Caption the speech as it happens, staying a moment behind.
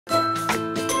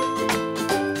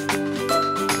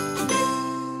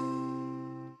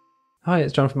Hi,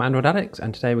 it's John from Android Addicts,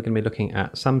 and today we're going to be looking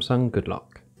at Samsung Good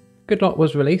Lock. Good Lock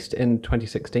was released in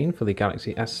 2016 for the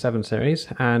Galaxy S7 series,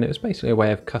 and it was basically a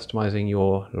way of customizing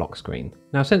your lock screen.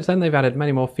 Now since then they've added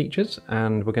many more features,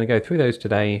 and we're going to go through those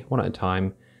today one at a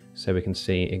time so we can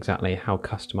see exactly how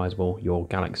customizable your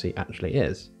Galaxy actually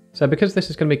is. So because this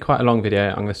is going to be quite a long video,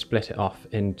 I'm going to split it off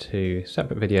into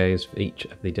separate videos for each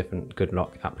of the different Good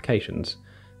Lock applications.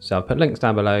 So I'll put links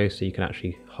down below so you can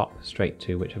actually hop straight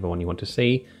to whichever one you want to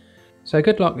see. So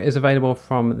Good Lock is available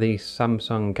from the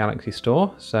Samsung Galaxy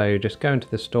Store, so just go into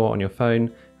the store on your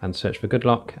phone and search for Good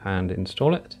Lock and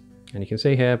install it. And you can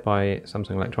see here by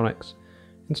Samsung Electronics.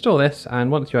 Install this, and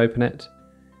once you open it,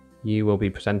 you will be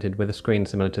presented with a screen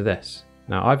similar to this.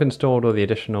 Now I've installed all the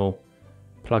additional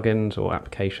plugins or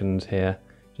applications here,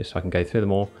 just so I can go through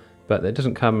them all, but it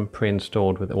doesn't come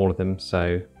pre-installed with all of them,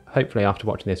 so hopefully after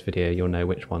watching this video you'll know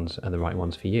which ones are the right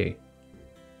ones for you.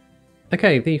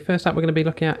 Okay, the first app we're going to be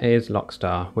looking at is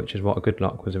LockStar, which is what a Good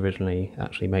Lock was originally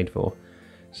actually made for.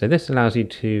 So this allows you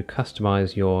to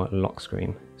customize your lock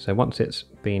screen. So once it's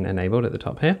been enabled at the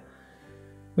top here,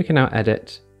 we can now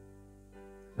edit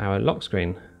our lock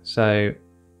screen. So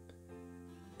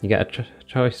you get a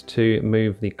choice to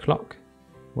move the clock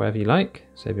wherever you like.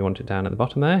 So if you want it down at the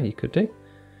bottom there, you could do.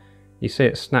 You see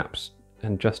it snaps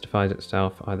and justifies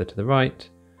itself either to the right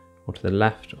or to the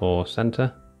left or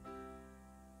center.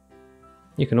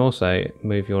 You can also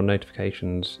move your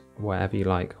notifications wherever you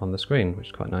like on the screen, which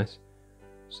is quite nice.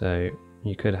 So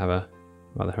you could have a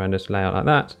rather horrendous layout like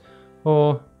that,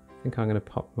 or I think I'm going to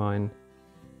pop mine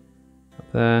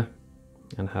up there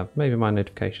and have maybe my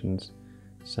notifications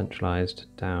centralized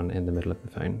down in the middle of the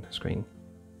phone screen.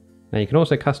 Now you can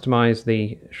also customize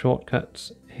the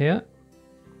shortcuts here.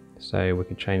 So we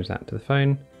could change that to the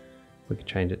phone. We could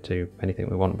change it to anything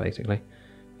we want basically.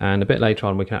 And a bit later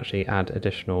on we can actually add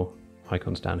additional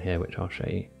icons down here, which I'll show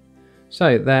you.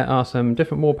 So there are some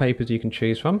different wallpapers you can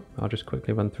choose from. I'll just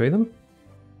quickly run through them.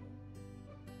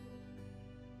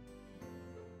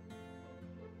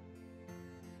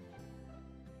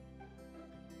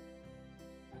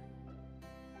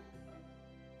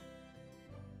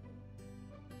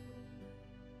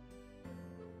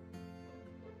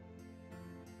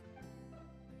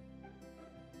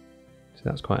 So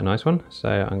that's quite a nice one. So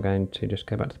I'm going to just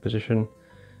go back to the position,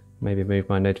 maybe move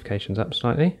my notifications up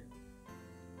slightly.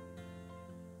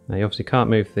 Now you obviously can't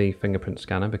move the fingerprint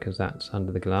scanner because that's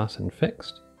under the glass and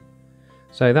fixed.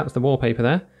 So that's the wallpaper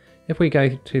there. If we go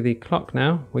to the clock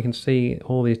now, we can see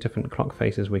all these different clock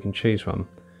faces we can choose from.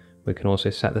 We can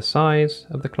also set the size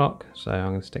of the clock, so I'm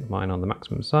going to stick mine on the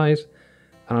maximum size,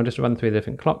 and I'll just run through the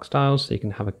different clock styles so you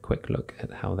can have a quick look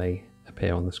at how they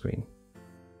appear on the screen.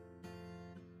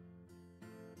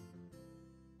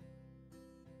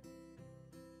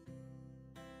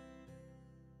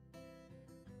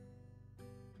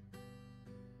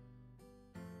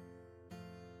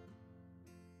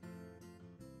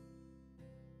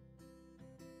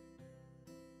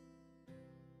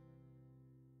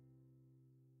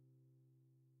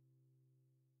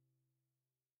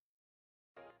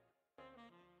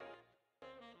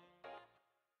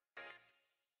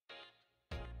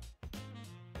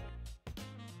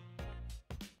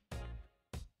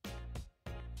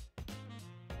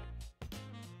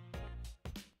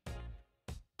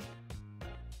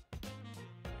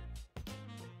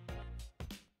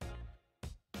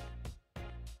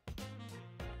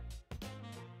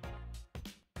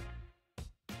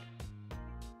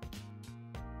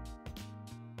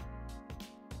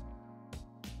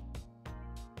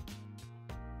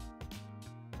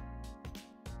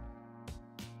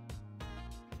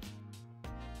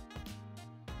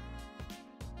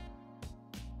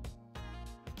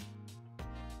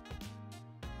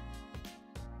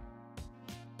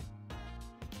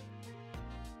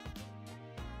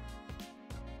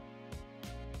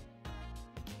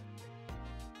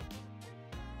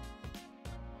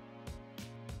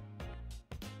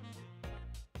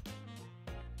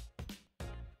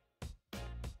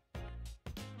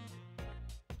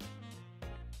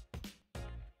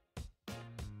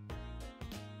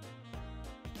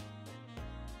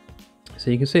 So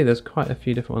you can see there's quite a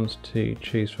few different ones to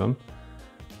choose from.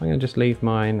 I'm going to just leave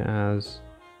mine as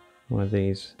one of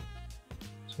these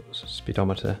sort of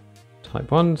speedometer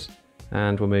type ones,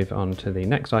 and we'll move on to the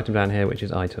next item down here, which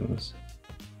is items.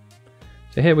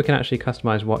 So here we can actually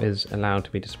customize what is allowed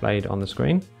to be displayed on the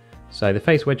screen. So the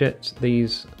face widgets,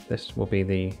 this will be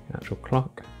the actual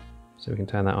clock, so we can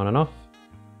turn that on and off.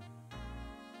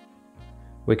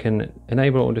 We can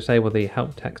enable or disable the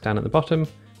help text down at the bottom,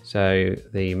 so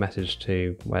the message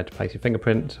to where to place your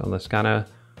fingerprint on the scanner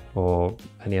or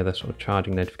any other sort of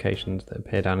charging notifications that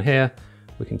appear down here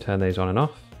we can turn those on and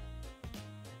off.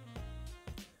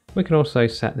 We can also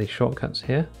set the shortcuts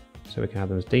here, so we can have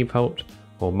them as default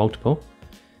or multiple.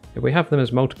 If we have them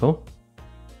as multiple,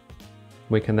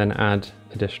 we can then add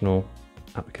additional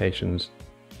applications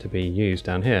to be used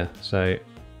down here. So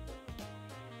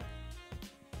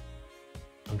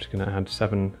I'm just going to add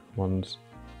 7 ones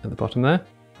at the bottom there.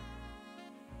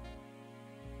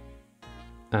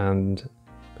 And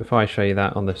before I show you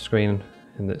that on the screen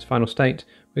in its final state,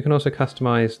 we can also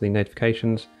customize the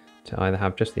notifications to either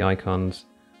have just the icons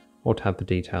or to have the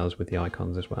details with the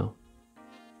icons as well,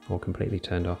 or completely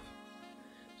turned off.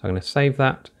 So I'm going to save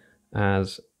that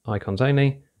as icons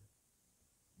only.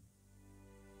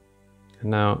 And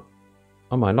now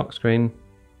on my lock screen,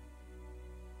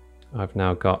 I've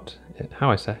now got it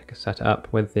how I set it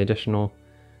up with the additional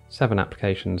 7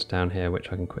 applications down here,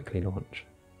 which I can quickly launch.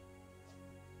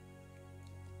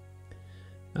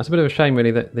 That's a bit of a shame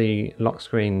really that the lock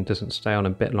screen doesn't stay on a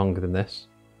bit longer than this,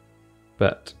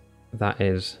 but that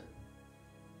is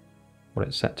what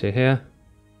it's set to here.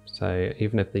 So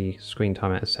even if the screen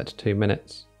timeout is set to 2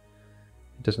 minutes,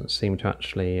 it doesn't seem to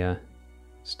actually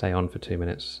stay on for 2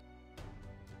 minutes.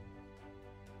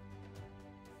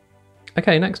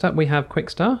 Okay, next up we have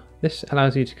QuickStar. This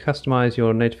allows you to customize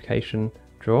your notification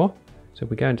drawer. So if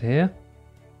we go into here,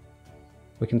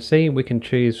 we can see we can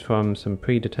choose from some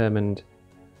predetermined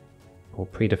or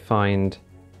predefined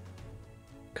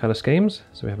color schemes.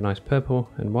 So we have a nice purple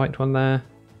and white one there,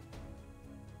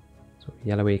 sort of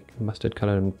yellowy mustard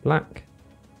color and black.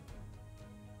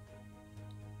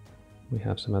 We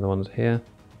have some other ones here.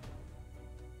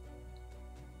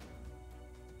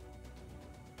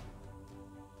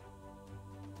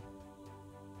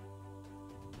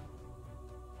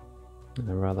 And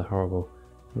a rather horrible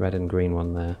red and green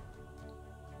one there.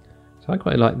 So I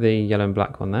quite like the yellow and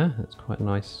black one there. It's quite a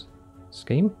nice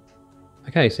scheme.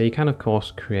 Okay, so you can of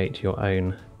course create your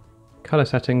own color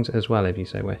settings as well if you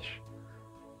so wish.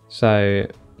 So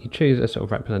you choose a sort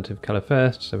of representative color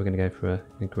first. So we're going to go for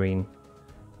a green,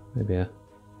 maybe a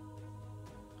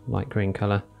light green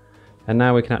color. And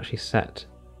now we can actually set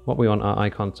what we want our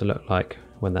icons to look like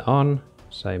when they're on.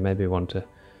 So maybe we want a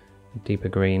deeper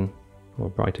green or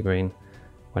brighter green.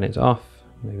 When it's off,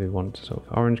 maybe we want a sort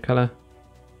of orange color.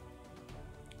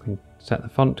 We can set the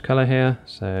font color here,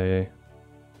 so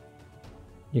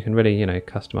you can really,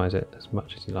 customize it as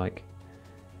much as you like.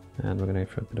 And we're going to go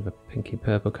for a bit of a pinky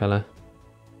purple color.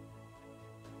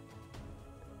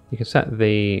 You can set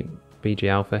the BG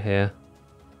alpha here.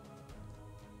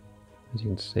 As you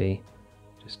can see,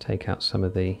 just take out some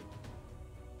of the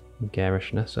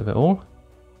garishness of it all.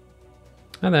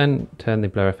 And then turn the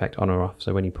blur effect on or off,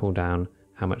 so when you pull down,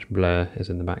 how much blur is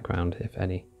in the background, if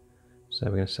any. So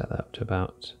we're going to set that up to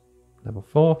about level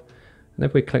 4. And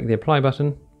if we click the apply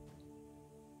button,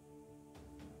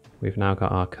 we've now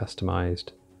got our customized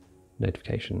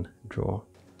notification drawer.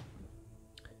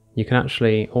 You can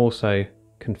actually also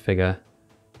configure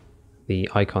the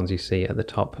icons you see at the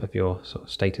top of your sort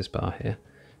of status bar here.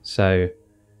 So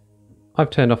I've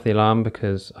turned off the alarm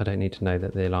because I don't need to know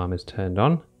that the alarm is turned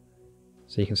on.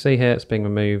 So you can see here it's being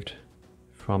removed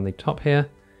from the top here.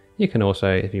 You can also,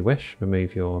 if you wish,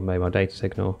 remove your mobile data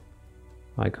signal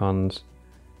icons.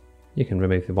 You can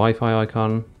remove the Wi-Fi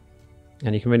icon,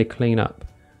 and you can really clean up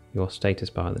your status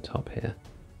bar at the top here.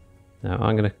 Now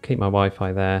I'm going to keep my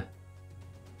Wi-Fi there.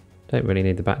 Don't really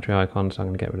need the battery icon, so I'm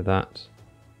going to get rid of that.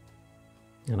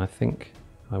 And I think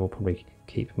I will probably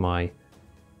keep my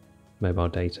mobile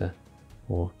data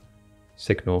or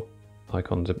signal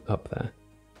icons up there.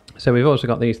 So we've also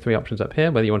got these 3 options up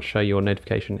here, whether you want to show your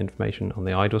notification information on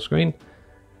the idle screen,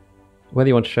 whether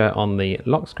you want to show it on the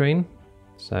lock screen,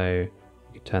 so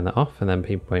you turn that off and then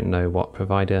people won't know what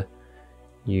provider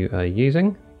you are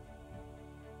using,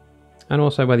 and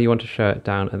also whether you want to show it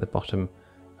down at the bottom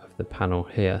of the panel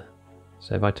here.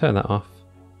 So if I turn that off,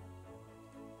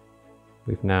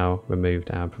 we've now removed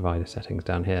our provider settings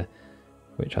down here,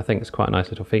 which I think is quite a nice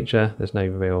little feature. There's no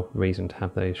real reason to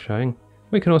have those showing.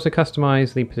 We can also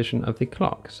customize the position of the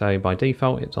clock. So by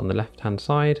default, it's on the left-hand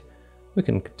side. We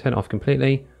can turn it off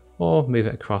completely or move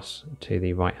it across to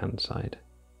the right-hand side.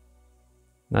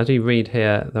 Now, as you read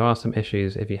here, there are some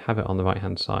issues if you have it on the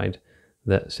right-hand side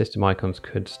that system icons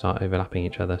could start overlapping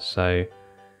each other. So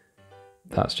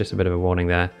that's just a bit of a warning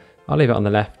there. I'll leave it on the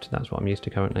left. That's what I'm used to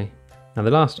currently. Now,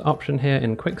 the last option here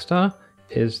in QuickStar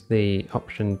is the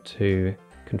option to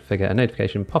configure a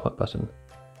notification pop-up button.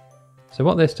 So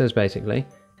what this does basically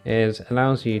is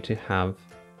allows you to have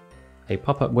a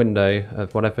pop-up window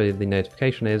of whatever the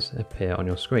notification is appear on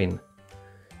your screen.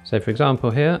 So for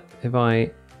example here, if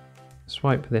I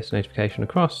swipe this notification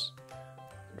across,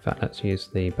 fact, let's use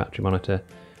the battery monitor,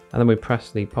 and then we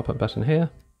press the pop-up button here.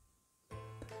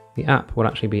 The app will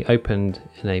actually be opened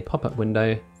in a pop-up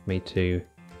window for me to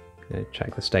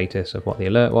check the status of what the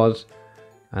alert was,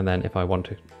 and then if I want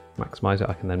to maximize it,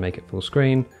 I can then make it full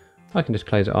screen. I can just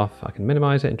close it off, I can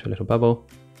minimize it into a little bubble,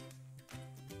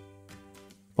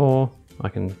 or I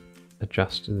can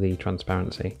adjust the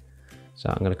transparency. So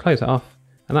I'm going to close it off,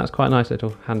 and that's quite a nice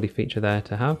little handy feature there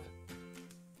to have.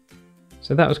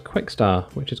 So that was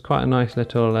QuickStar, which is quite a nice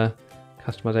little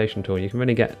customization tool. You can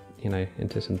really get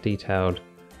into some detailed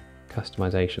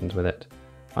customizations with it.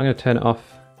 I'm going to turn it off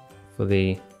for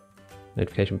the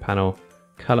notification panel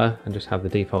color and just have the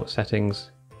default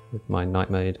settings with my night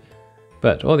mode.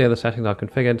 But all the other settings I've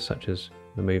configured, such as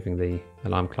removing the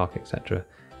alarm clock, etc.,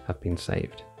 have been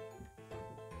saved.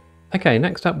 Okay,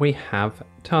 next up we have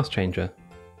Task Changer.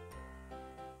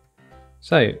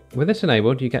 So with this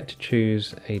enabled, you get to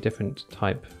choose a different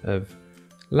type of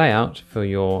layout for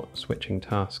your switching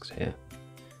tasks here.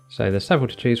 So there's several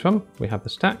to choose from. We have the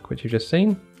stack, which you've just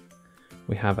seen.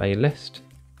 We have a list.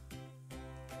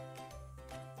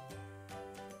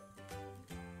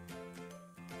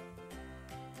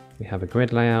 We have a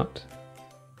grid layout.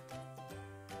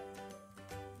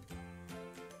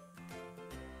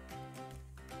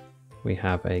 We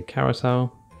have a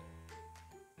carousel.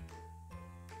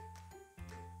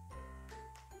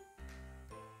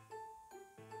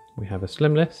 We have a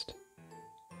slim list.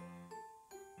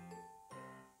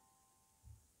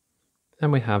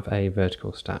 And we have a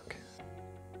vertical stack,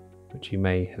 which you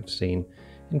may have seen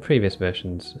in previous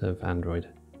versions of Android.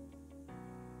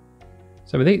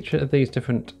 So with each of these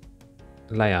different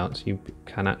layouts, you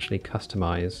can actually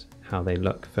customize how they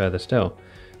look further still.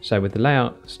 So with the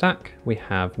layout stack, we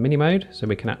have mini mode, so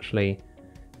we can actually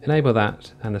enable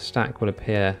that and the stack will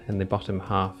appear in the bottom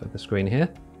half of the screen here.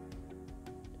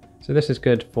 So this is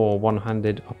good for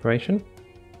one-handed operation.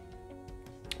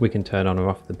 We can turn on or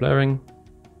off the blurring.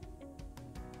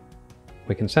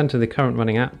 We can center the current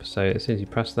running app, so as soon as you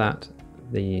press that,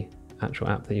 the actual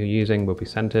app that you're using will be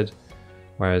centered,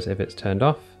 whereas if it's turned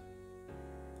off,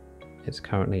 it's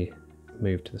currently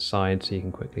moved to the side so you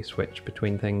can quickly switch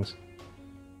between things.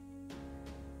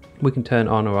 We can turn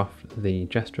on or off the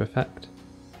gesture effect.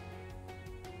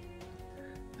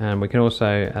 And we can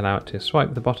also allow it to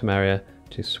swipe the bottom area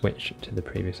to switch to the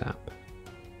previous app.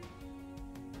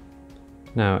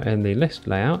 Now in the list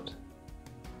layout,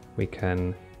 we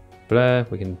can blur,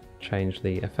 we can change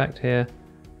the effect here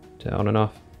to on and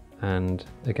off, and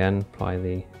again apply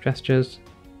the gestures.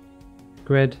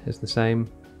 Grid is the same.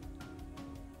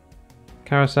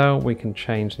 Carousel, we can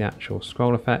change the actual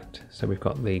scroll effect. So we've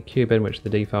got the cube in, which is the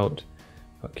default.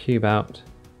 We've got cube out.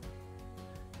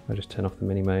 I'll just turn off the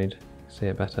mini mode, see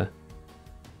it better.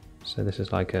 So this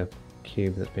is like a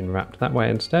cube that's been wrapped that way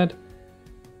instead.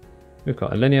 We've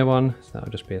got a linear one, so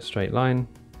that'll just be a straight line.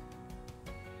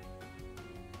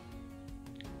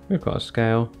 We've got a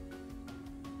scale,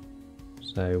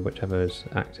 so whichever is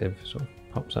active sort of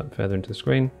pops up further into the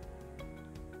screen.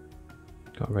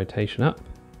 Got a rotation up.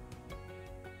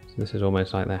 So this is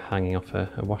almost like they're hanging off a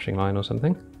washing line or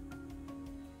something.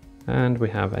 And we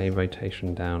have a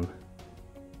rotation down.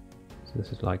 So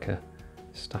this is like a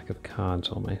stack of cards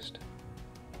almost.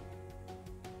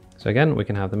 So again, we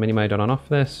can have the mini mode on and off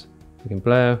this. We can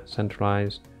blur,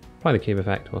 centralize, apply the cube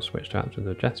effect, or switch to apps with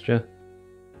a gesture.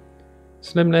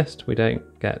 Slim list, we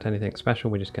don't get anything special,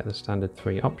 we just get the standard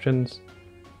 3 options.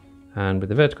 And with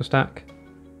the vertical stack,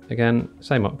 again,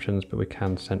 same options, but we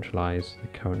can centralize the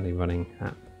currently running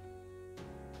app.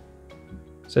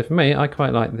 So for me, I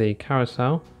quite like the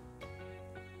carousel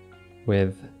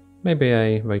with maybe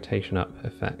a rotation up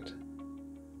effect.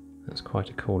 That's quite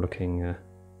a cool looking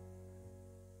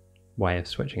way of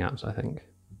switching apps, I think.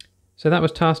 So that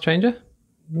was Task Changer.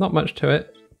 Not much to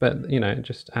it, but it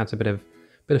just adds a bit of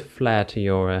flair to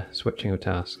your switching of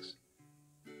tasks.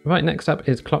 Right, next up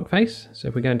is Clockface. So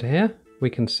if we go into here, we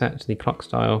can set the clock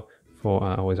style for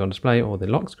always on display or the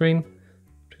lock screen.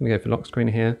 I'm going to go for lock screen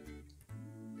here.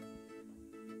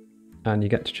 And you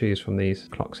get to choose from these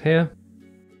clocks here.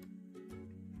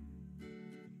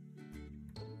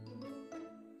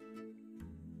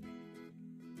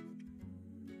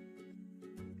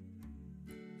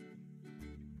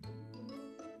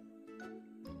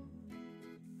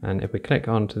 And if we click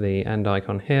onto the end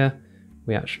icon here,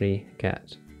 we actually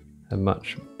get a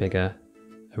much bigger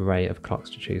array of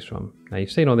clocks to choose from. Now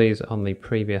you've seen all these on the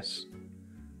previous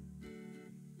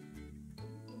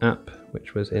app,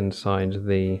 which was inside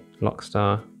the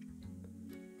LockStar.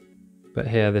 But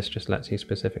here, this just lets you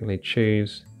specifically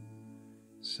choose,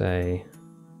 say,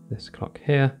 this clock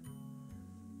here,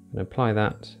 and apply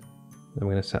that. Then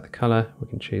we're going to set the color. We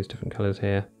can choose different colors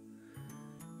here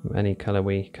from any color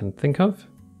we can think of.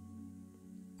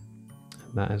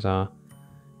 And that is our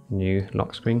new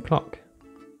lock screen clock.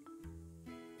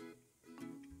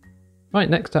 Right,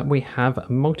 next up we have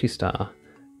MultiStar.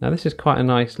 Now this is quite a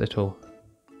nice little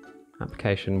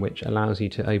application which allows you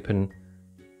to open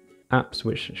apps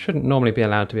which shouldn't normally be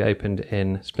allowed to be opened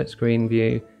in split screen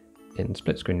view in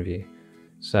split screen view.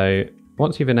 So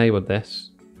once you've enabled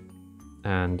this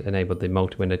and enabled the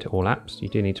multi-window to all apps, you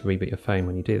do need to reboot your phone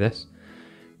when you do this.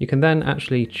 You can then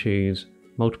actually choose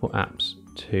multiple apps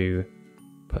to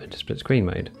put into split screen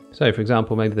mode. So for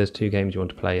example, maybe there's 2 games you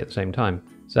want to play at the same time.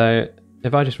 So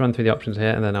if I just run through the options here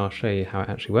and then I'll show you how it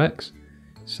actually works.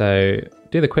 So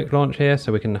do the quick launch here,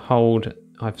 so we can hold,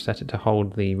 I've set it to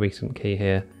hold the recent key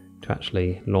here to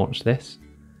actually launch this.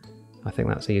 I think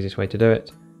that's the easiest way to do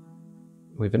it.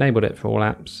 We've enabled it for all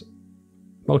apps.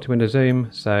 Multi-window zoom,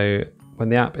 so when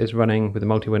the app is running with the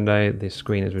multi-window, the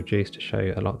screen is reduced to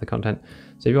show a lot of the content.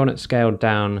 So if you want it scaled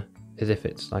down as if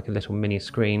it's like a little mini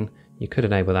screen, you could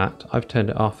enable that. I've turned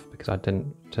it off because I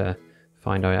didn't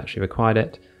find I actually required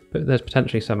it, but there's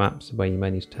potentially some apps where you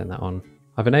may need to turn that on.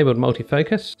 I've enabled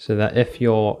multi-focus so that if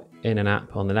you're in an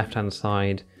app on the left-hand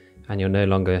side and you're no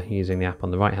longer using the app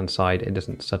on the right-hand side, it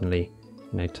doesn't suddenly,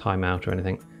 time out or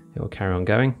anything. It will carry on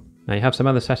going. Now you have some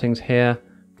other settings here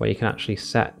where you can actually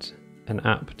set an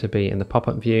app to be in the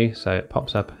pop-up view, so it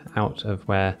pops up out of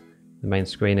where the main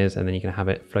screen is, and then you can have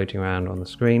it floating around on the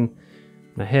screen.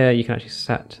 Now here you can actually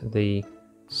set the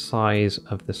size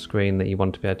of the screen that you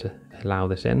want to be able to allow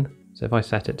this in. So if I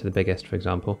set it to the biggest, for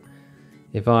example,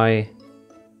 if I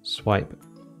swipe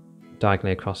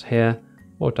diagonally across here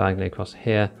or diagonally across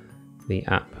here, the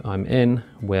app I'm in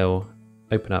will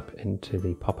open up into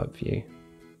the pop-up view.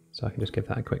 So I can just give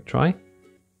that a quick try.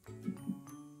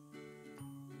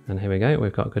 And here we go,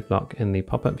 we've got Good Lock in the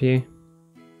pop-up view.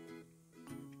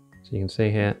 So you can see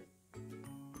here,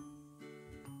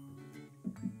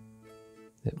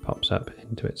 it pops up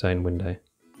into its own window.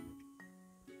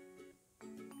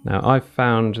 Now I've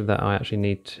found that I actually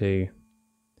need to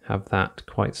have that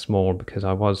quite small because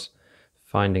I was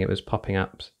finding it was popping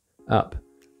up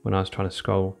when I was trying to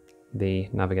scroll the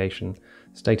navigation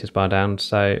status bar down.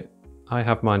 So I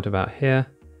have mine to about here,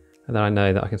 and then I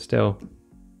know that I can still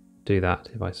do that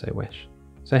if I so wish.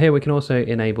 So here we can also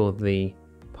enable the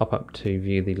pop-up to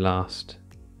view the last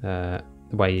the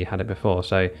way you had it before.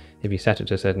 So if you set it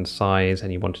to a certain size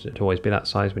and you wanted it to always be that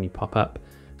size when you pop up,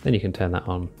 then you can turn that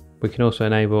on. We can also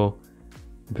enable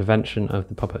the prevention of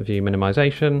the pop-up view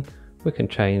minimization. We can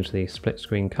change the split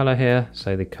screen color here,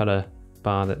 so the color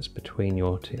bar that's between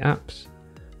your 2 apps.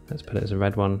 Let's put it as a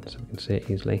red one so we can see it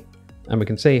easily. And we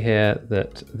can see here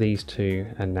that these 2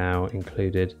 are now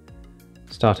included,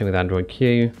 starting with Android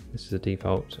Q. This is a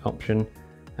default option,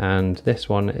 and this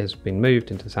one has been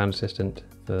moved into the SoundAssistant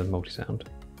for multi-sound.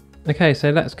 Okay, so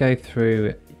let's go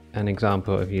through an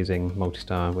example of using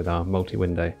MultiStar with our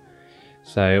multi-window.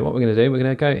 So what we're going to do, we're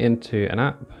going to go into an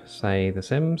app, say The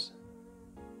Sims.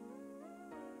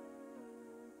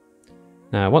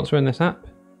 Now once we're in this app,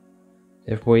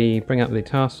 if we bring up the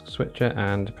task switcher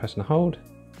and press and hold,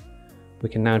 we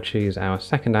can now choose our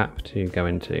second app to go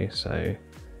into. So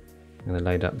I'm going to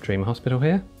load up Dream Hospital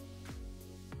here.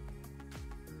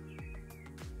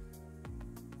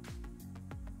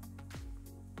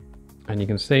 And you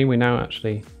can see we now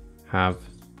actually have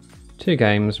 2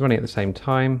 games running at the same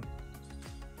time.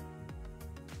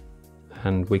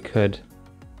 And we could,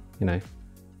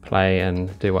 play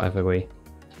and do whatever we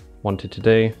wanted to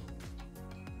do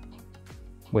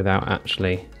without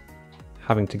actually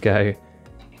having to go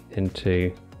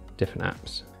into different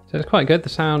apps. So it's quite good. The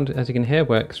sound, as you can hear,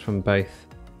 works from both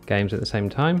games at the same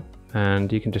time,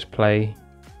 and you can just play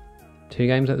 2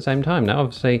 games at the same time. Now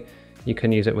obviously you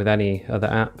can use it with any other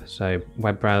app, so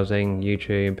web browsing,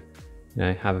 YouTube,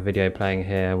 have a video playing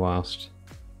here whilst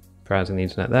browsing the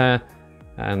internet there.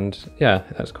 And yeah,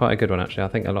 that's quite a good one actually. I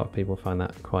think a lot of people find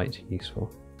that quite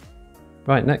useful.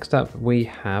 Right, next up we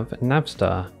have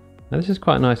NavStar. Now this is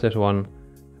quite a nice little one.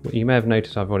 You may have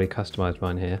noticed I've already customized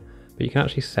mine here, but you can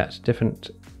actually set different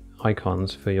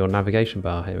icons for your navigation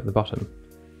bar here at the bottom.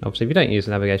 Obviously if you don't use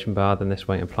the navigation bar, then this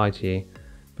won't apply to you,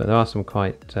 but there are some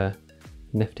quite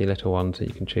nifty little ones that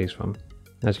you can choose from.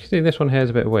 As you can see, this one here is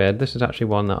a bit weird. This is actually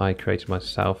one that I created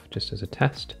myself just as a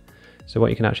test. So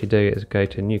what you can actually do is go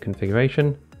to new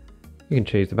configuration. You can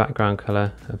choose the background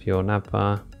color of your nav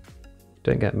bar.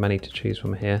 Don't get many to choose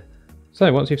from here.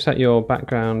 So once you've set your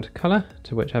background color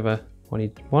to whichever one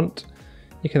you want,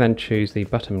 you can then choose the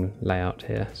button layout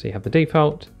here. So you have the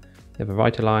default, you have a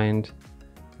right aligned,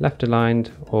 left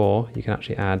aligned, or you can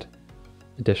actually add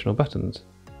additional buttons.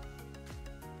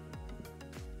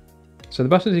 So the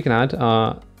buttons you can add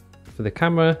are for the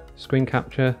camera, screen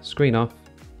capture, screen off,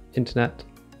 internet,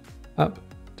 up,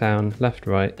 down, left,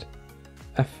 right,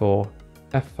 F4,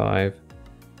 F5,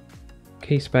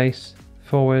 key space,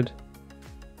 forward,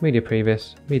 media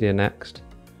previous, media next,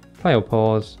 play or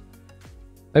pause,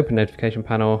 open notification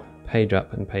panel, page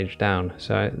up and page down.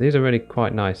 So these are really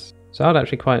quite nice. So I'd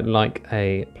actually quite like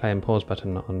a play and pause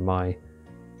button on my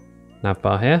nav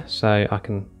bar here. So I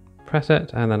can press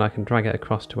it and then I can drag it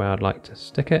across to where I'd like to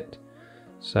stick it.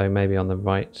 So maybe on the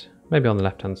right, maybe on the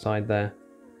left hand side there.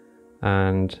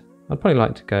 And I'd probably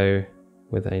like to go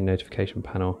with a notification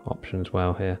panel option as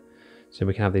well here. So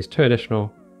we can have these two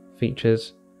additional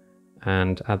features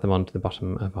and add them onto the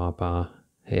bottom of our bar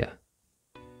here.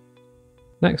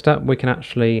 Next up, we can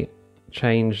actually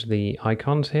change the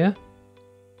icons here.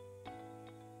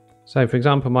 So for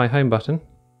example, my home button,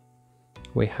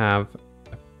 we have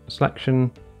a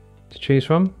selection to choose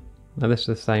from. Now this is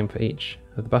the same for each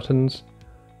of the buttons.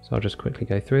 So I'll just quickly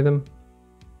go through them.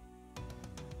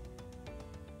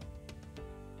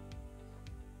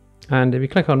 And if you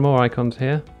click on more icons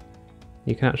here,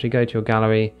 you can actually go to your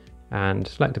gallery and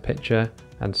select a picture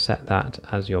and set that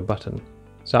as your button.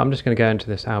 So I'm just going to go into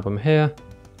this album here,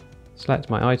 select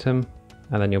my item,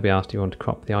 and then you'll be asked if you want to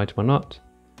crop the item or not.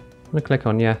 I'm going to click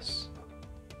on yes,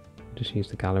 just use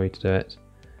the gallery to do it.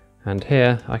 And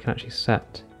here I can actually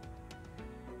set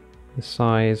the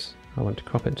size I want to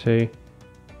crop it to.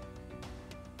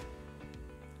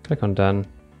 Click on done,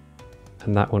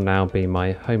 and that will now be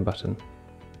my home button.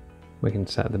 We can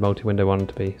set the multi-window one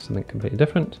to be something completely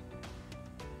different.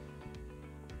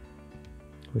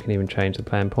 We can even change the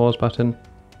play and pause button.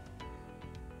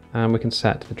 And we can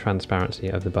set the transparency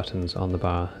of the buttons on the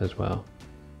bar as well.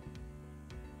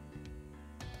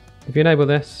 If you enable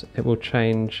this, it will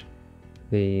change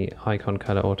the icon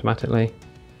color automatically.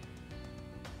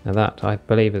 Now that I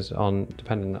believe is on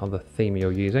dependent on the theme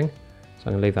you're using. So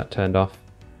I'm going to leave that turned off.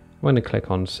 I'm going to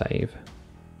click on save.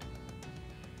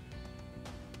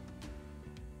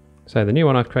 So the new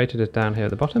one I've created is down here at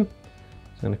the bottom. So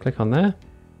I'm going to click on there,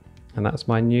 and that's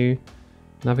my new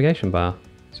navigation bar.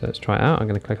 So let's try it out. I'm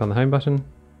going to click on the home button.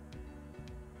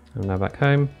 I'm now back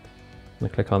home. I'm going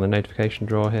to click on the notification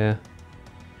drawer here.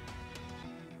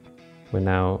 We're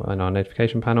now on our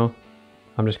notification panel.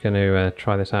 I'm just going to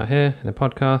try this out here in a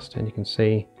podcast, and you can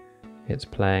see it's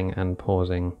playing and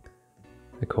pausing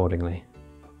accordingly.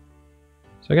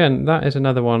 So again, that is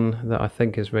another one that I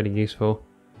think is really useful,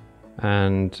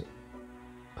 and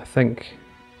I think,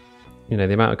 you know,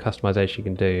 the amount of customization you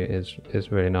can do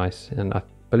is really nice, and I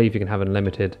believe you can have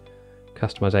unlimited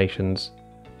customizations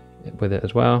with it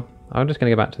as well. I'm just going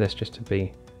to go back to this just to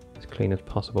be as clean as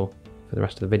possible for the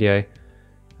rest of the video,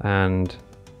 and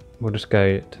we'll just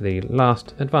go to the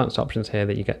last advanced options here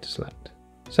that you get to select.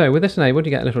 So with this enabled, you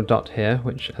get a little dot here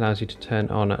which allows you to turn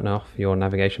on and off your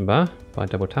navigation bar by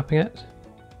double tapping it,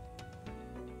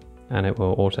 and it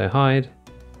will auto hide,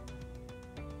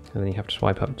 and then you have to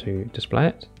swipe up to display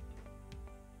it.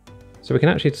 So we can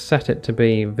actually set it to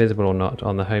be visible or not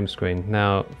on the home screen.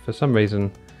 Now, for some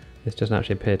reason, this doesn't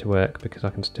actually appear to work because I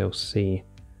can still see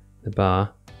the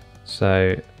bar.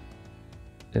 So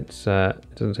it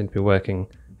doesn't seem to be working.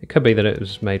 It could be that it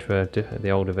was made for the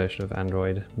older version of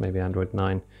Android, maybe Android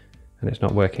 9, and it's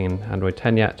not working in Android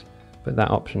 10 yet, but that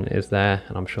option is there,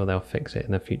 and I'm sure they'll fix it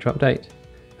in a future update.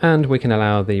 And we can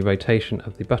allow the rotation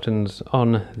of the buttons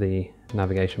on the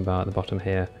navigation bar at the bottom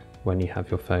here when you have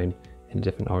your phone in a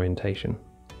different orientation.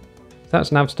 So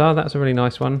that's NavStar. That's a really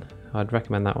nice one. I'd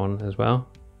recommend that one as well.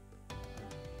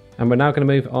 And we're now going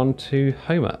to move on to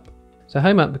Home Up. So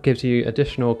Home Up gives you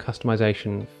additional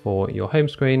customization for your home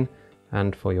screen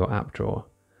and for your app drawer.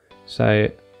 So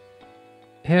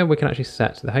here we can actually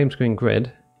set the home screen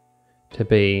grid to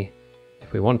be,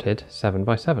 if we wanted, 7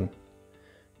 by 7.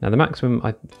 Now the maximum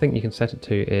I think you can set it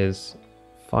to is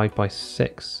 5 by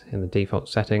 6 in the default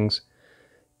settings,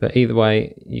 but either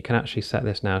way you can actually set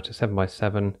this now to 7 by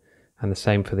 7, and the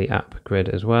same for the app grid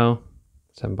as well,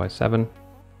 7 by 7.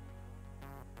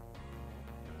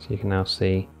 So you can now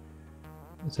see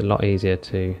it's a lot easier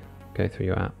to go through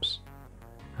your apps.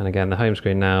 And again, the home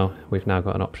screen now, we've now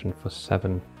got an option for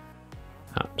 7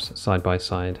 apps side by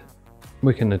side.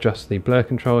 We can adjust the blur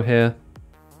control here,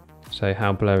 so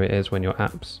how blurry it is when your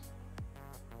apps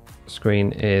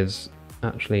screen is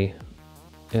actually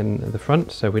in the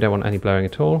front, so we don't want any blurring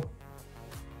at all.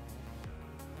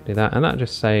 Do that, and that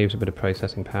just saves a bit of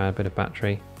processing power, a bit of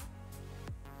battery,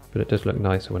 but it does look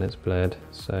nicer when it's blurred,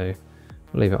 so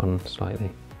we'll leave it on slightly.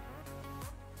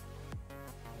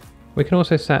 We can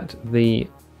also set the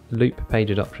loop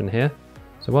pages option here.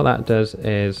 So what that does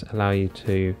is allow you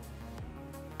to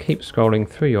keep scrolling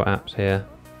through your apps here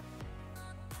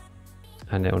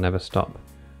and it will never stop.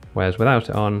 Whereas without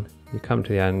it on, you come to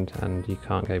the end and you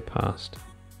can't go past.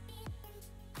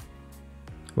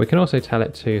 We can also tell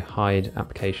it to hide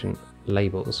application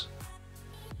labels.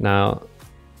 Now,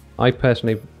 I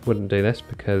personally wouldn't do this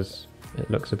because it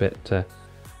looks a bit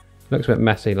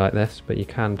messy like this, but you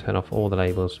can turn off all the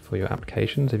labels for your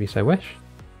applications if you so wish.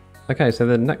 Okay, so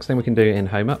the next thing we can do in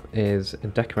Home Up is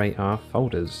decorate our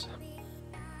folders.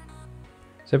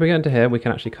 So if we go into here, we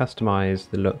can actually customize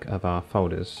the look of our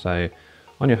folders. So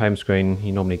on your home screen,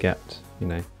 you normally get,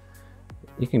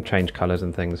 you can change colors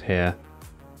and things here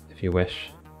if you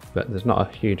wish, but there's not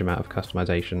a huge amount of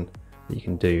customization that you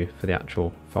can do for the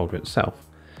actual folder itself.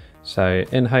 So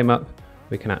in Home Up,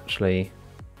 we can actually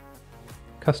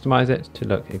customize it to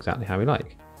look exactly how we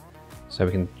like. So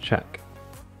we can check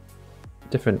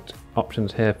different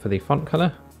options here for the font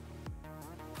color.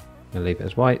 I'll leave it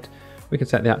as white. We can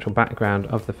set the actual background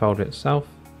of the folder itself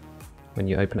when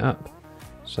you open it up.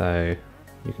 So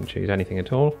you can choose anything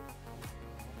at all.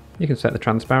 You can set the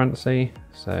transparency,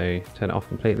 so turn it off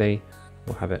completely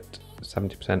or have it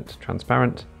 70%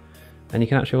 transparent. And you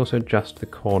can actually also adjust the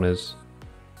corners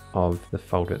of the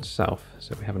folder itself.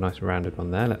 So we have a nice rounded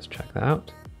one there. Let's check that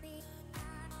out. It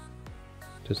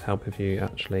does help if you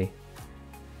actually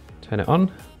turn it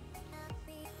on.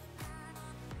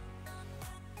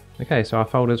 Okay, so our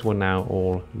folders will now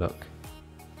all look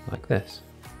like this.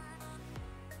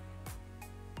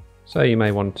 So you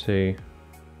may want to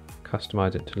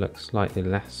customize it to look slightly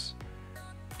less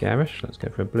garish. Let's go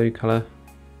for a blue color.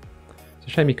 It's a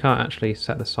shame you can't actually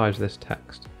set the size of this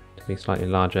text to be slightly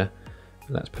larger.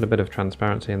 Let's put a bit of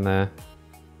transparency in there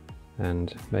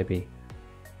and maybe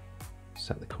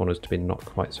set the corners to be not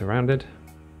quite so rounded.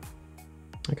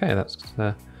 Okay, that's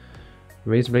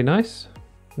reasonably nice.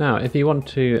 Now, if you want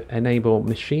to enable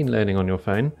machine learning on your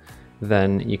phone,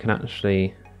 then you can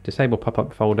actually disable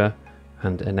pop-up folder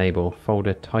and enable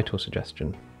folder title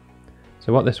suggestion.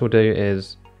 So what this will do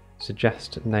is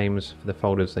suggest names for the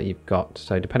folders that you've got.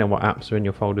 So depending on what apps are in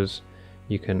your folders,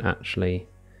 you can actually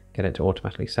get it to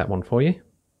automatically set one for you.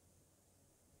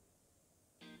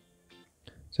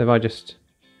 So if I just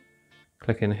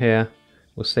click in here,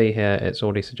 we'll see here it's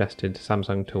already suggested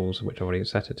Samsung tools, which I've already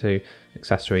set it to,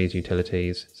 accessories,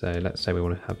 utilities. So let's say we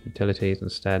want to have utilities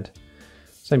instead.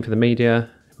 Same for the media.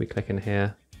 If we click in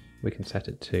here, we can set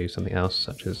it to something else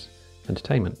such as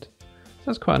entertainment. So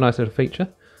that's quite a nice little feature.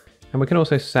 And we can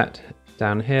also set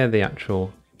down here the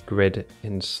actual grid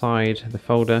inside the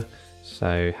folder.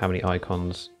 So how many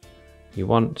icons you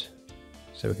want.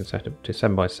 So we can set it to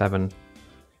 7 by 7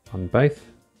 on both.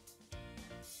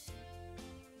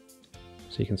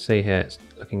 So you can see here it's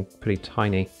looking pretty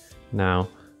tiny now,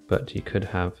 but you could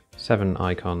have 7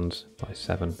 icons by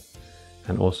 7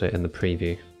 and also in the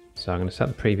preview. So I'm going to set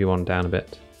the preview one down a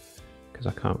bit because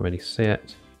I can't really see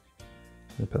it.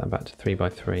 I'm going to put that back to 3 by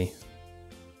 3.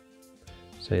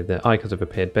 So the icons have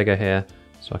appeared bigger here,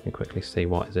 so I can quickly see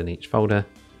what is in each folder.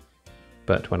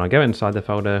 But when I go inside the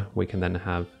folder, we can then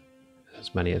have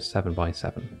as many as 7 by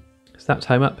 7. So that's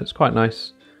Home Up. It's quite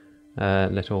nice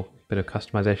little bit of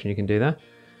customization you can do there.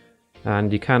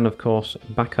 And you can, of course,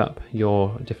 back up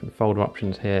your different folder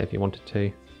options here if you wanted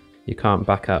to. You can't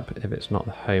back up if it's not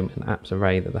the home and apps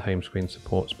array that the home screen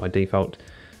supports by default.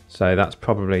 So that's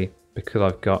probably because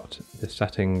I've got the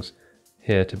settings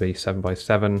here to be 7 by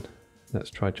 7. Let's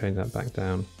try change that back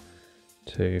down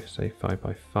to say 5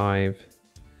 by 5.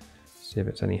 See if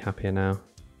it's any happier now.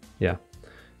 Yeah,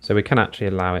 so we can actually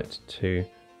allow it to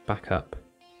back up.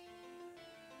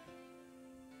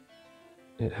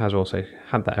 It has also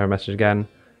had that error message again,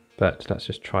 but let's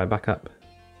just try backup.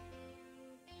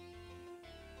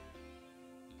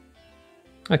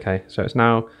 Okay, so it's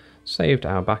now saved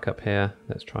our backup here.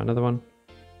 Let's try another one.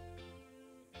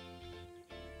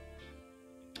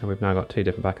 And we've now got 2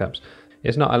 different backups.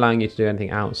 It's not allowing you to do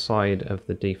anything outside of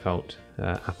the default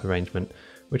app arrangement,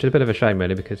 which is a bit of a shame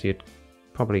really, because you'd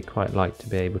probably quite like to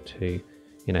be able to,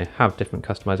 have different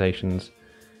customizations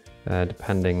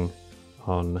depending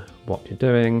on what you're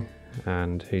doing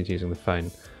and who's using the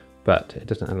phone, but it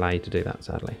doesn't allow you to do that,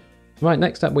 sadly. Right,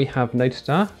 next up we have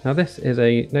NotiStar. Now this is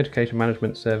a notification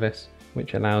management service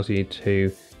which allows you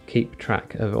to keep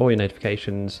track of all your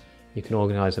notifications. You can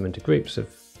organize them into groups of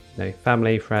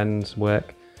family, friends,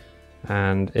 work,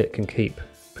 and it can keep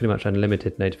pretty much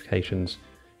unlimited notifications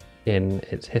in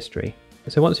its history.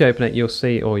 So once you open it, you'll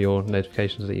see all your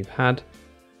notifications that you've had.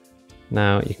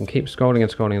 Now you can keep scrolling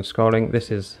and scrolling and scrolling. This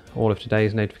is all of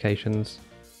today's notifications.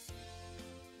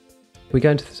 If we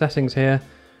go into the settings here,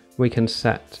 we can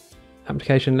set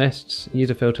application lists,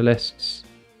 user filter lists.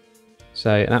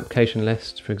 So an application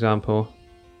list, for example,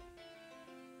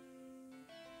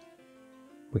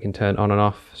 we can turn on and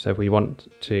off. So if we want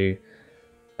to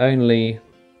only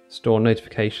store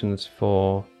notifications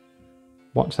for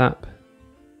WhatsApp,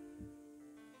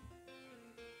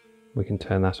 we can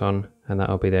turn that on, and that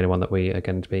will be the only one that we are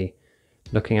going to be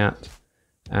looking at.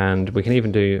 And we can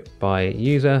even do by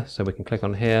user, so we can click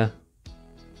on here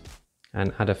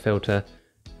and add a filter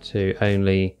to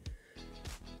only,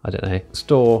 I don't know,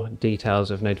 store details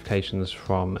of notifications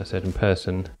from a certain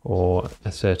person or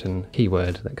a certain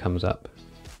keyword that comes up.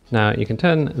 Now you can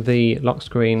turn the lock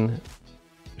screen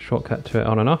shortcut to it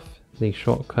on and off. The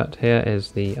shortcut here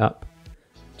is the up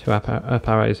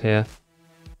arrows here.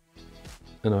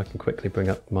 And I can quickly bring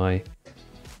up my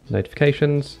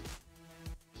notifications,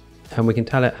 and we can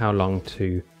tell it how long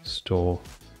to store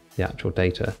the actual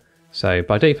data. So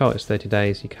by default it's 30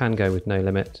 days, you can go with no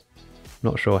limit.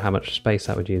 Not sure how much space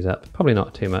that would use up, probably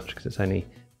not too much because it's only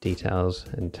details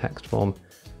in text form.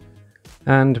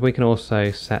 And we can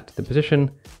also set the position,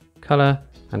 color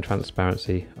and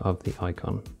transparency of the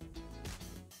icon.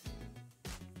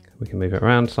 We can move it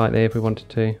around slightly if we wanted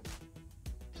to,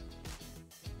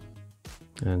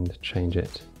 and change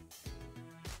it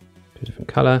to a different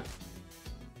color,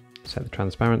 set the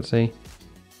transparency,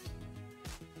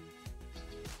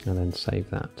 and then save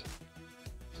that.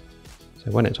 So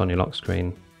when it's on your lock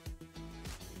screen,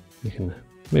 you can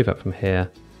move up from here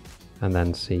and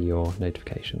then see your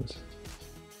notifications.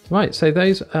 Right, so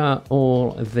those are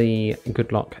all the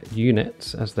Good Lock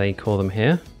units, as they call them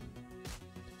here.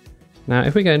 Now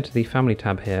if we go into the family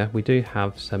tab here, we do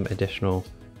have some additional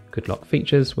Good Lock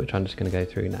features, which I'm just going to go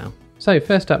through now. So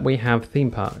first up we have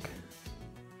Theme Park.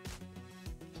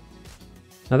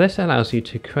 Now this allows you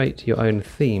to create your own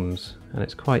themes, and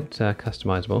it's quite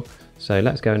customizable. So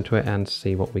let's go into it and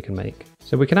see what we can make.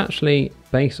 So we can actually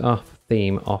base our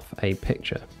theme off a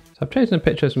picture. So I've chosen a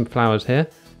picture of some flowers here,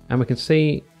 and we can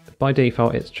see by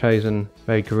default it's chosen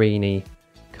very greeny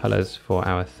colors for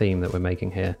our theme that we're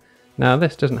making here. Now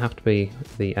this doesn't have to be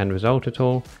the end result at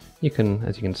all. You can,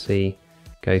 as you can see,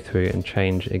 go through and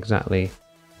change exactly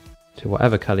to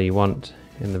whatever color you want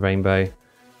in the rainbow.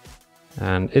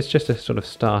 And it's just a sort of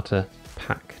starter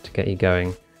pack to get you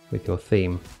going with your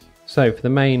theme. So for the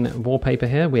main wallpaper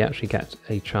here, we actually get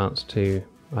a chance to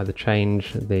either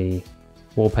change the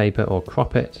wallpaper or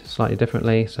crop it slightly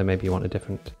differently. So maybe you want a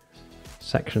different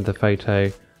section of the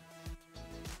photo.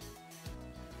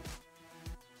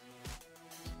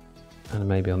 And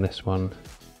maybe on this one,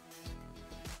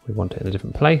 we want it in a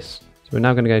different place. So we're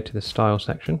now going to go to the style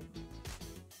section.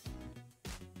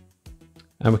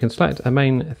 And we can select a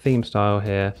main theme style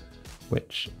here,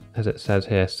 which, as it says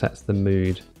here, sets the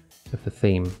mood of the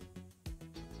theme.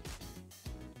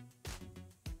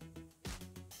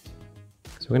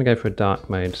 So we're going to go for a dark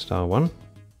mode style one.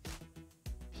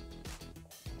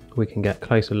 We can get a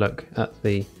closer look at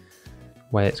the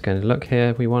way it's going to look here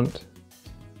if we want.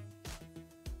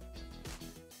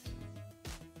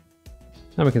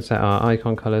 And we can set our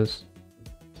icon colors.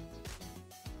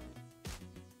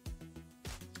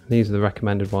 These are the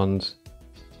recommended ones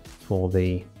for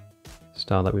the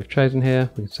style that we've chosen here.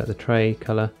 We can set the tray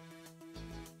color.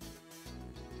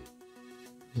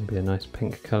 Maybe a nice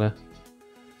pink color.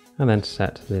 And then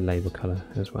set the label color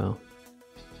as well.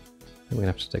 And we're going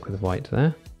to have to stick with the white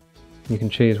there. You can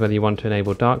choose whether you want to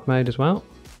enable dark mode as well,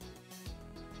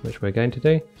 which we're going to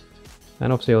do.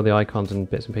 And obviously all the icons and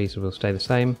bits and pieces will stay the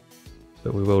same,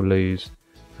 but we will lose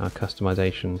our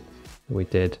customization that we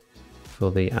did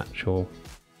for the actual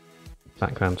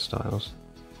background styles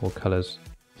or colors.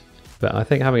 But I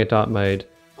think having a dark mode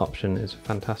option is a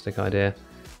fantastic idea,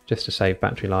 just to save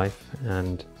battery life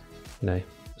and, you know,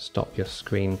 stop your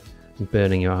screen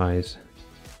burning your eyes.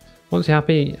 Once you're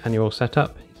happy and you're all set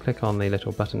up, you click on the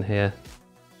little button here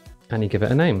and you give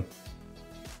it a name.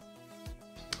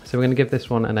 So we're going to give this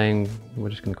one a name. We're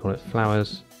just going to call it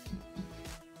Flowers.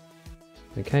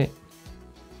 Okay.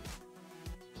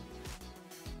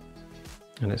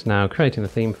 And it's now creating the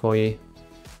theme for you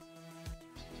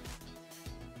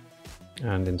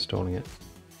and installing it.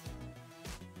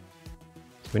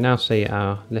 So we now see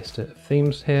our list of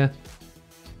themes here.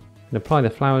 We can apply the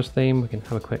flowers theme. We can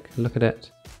have a quick look at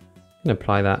it and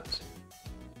apply that.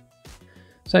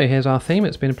 So here's our theme.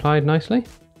 It's been applied nicely.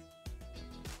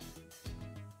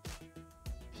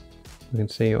 We can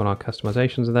see all our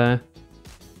customizations are there.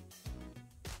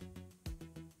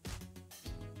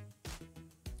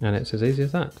 And it's as easy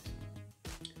as that.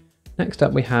 Next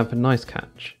up we have Nice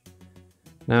Catch.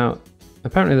 Now,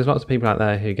 apparently there's lots of people out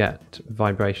there who get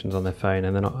vibrations on their phone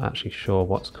and they're not actually sure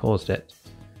what's caused it.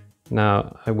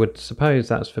 Now, I would suppose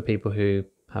that's for people who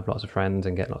have lots of friends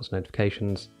and get lots of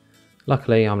notifications.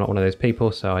 Luckily, I'm not one of those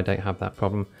people, so I don't have that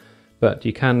problem. But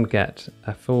you can get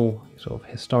a full sort of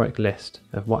historic list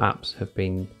of what apps have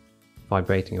been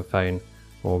vibrating your phone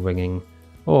or ringing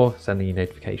or sending you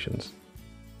notifications.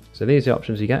 So these are the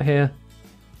options you get here.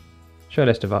 Show a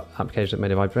list of applications that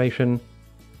made a vibration.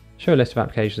 Show a list of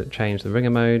applications that changed the ringer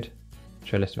mode.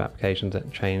 Show a list of applications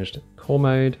that changed call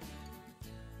mode.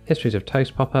 Histories of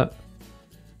toast pop-up.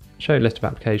 Show a list of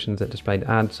applications that displayed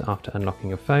ads after unlocking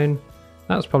your phone.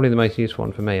 That's probably the most useful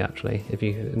one for me actually. If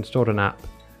you installed an app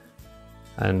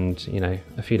and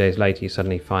a few days later you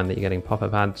suddenly find that you're getting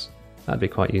pop-up ads, that'd be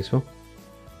quite useful.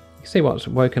 You can see what's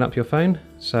woken up your phone.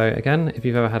 So again, if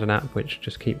you've ever had an app which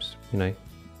just keeps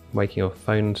waking your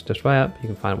phone's display up, you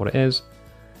can find out what it is,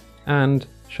 and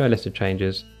show a list of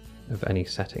changes of any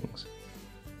settings.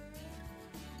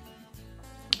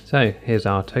 So here's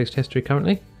our toast history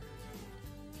currently,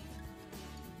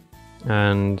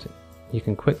 and you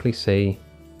can quickly see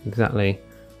exactly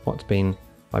what's been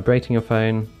vibrating your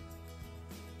phone.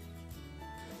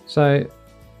 So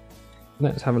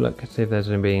let's have a look and see if there's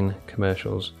been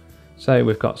commercials. So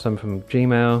we've got some from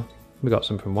Gmail, we've got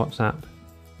some from WhatsApp.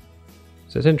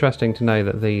 So it's interesting to know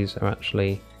that these are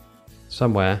actually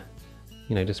somewhere,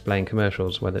 displaying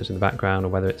commercials, whether it's in the background or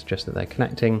whether it's just that they're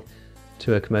connecting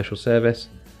to a commercial service.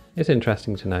 It's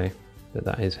interesting to know that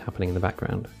that is happening in the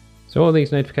background. So all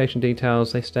these notification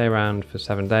details, they stay around for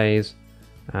 7 days,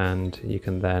 and you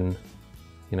can then,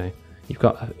 you've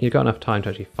got enough time to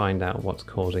actually find out what's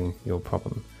causing your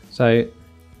problem. So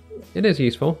it is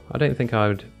useful. I don't think I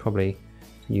would probably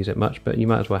use it much, but you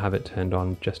might as well have it turned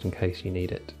on just in case you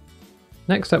need it.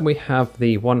 Next up we have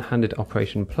the one-handed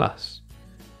operation plus.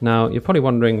 Now you're probably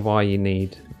wondering why you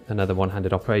need another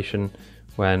one-handed operation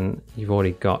when you've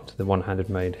already got the one-handed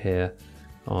mode here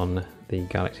on the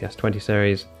Galaxy S20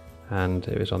 series, and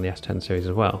it was on the S10 series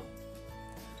as well.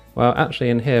 Well, actually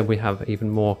in here we have even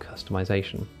more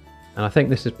customization, and I think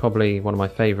this is probably one of my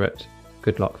favorite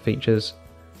Good Lock features,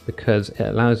 because it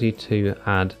allows you to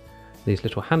add these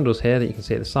little handles here that you can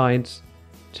see at the sides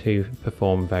to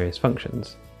perform various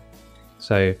functions.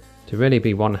 So to really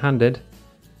be one-handed,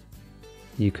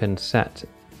 you can set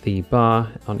the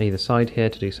bar on either side here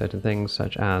to do certain things,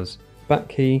 such as back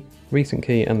key, recent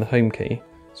key, and the home key.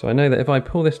 So I know that if I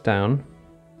pull this down,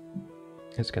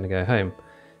 it's going to go home.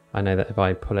 I know that if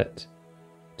I pull it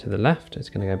to the left, it's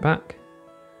going to go back.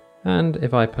 And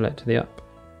if I pull it to the up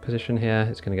position here,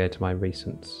 it's going to go to my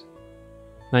recents.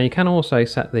 Now you can also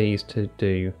set these to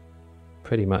do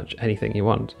pretty much anything you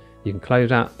want. You can close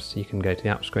apps, you can go to the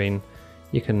app screen,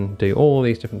 you can do all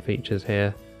these different features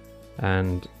here,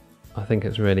 and I think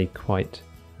it's really quite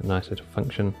a nice little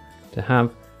function to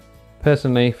have.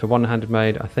 Personally, for one-handed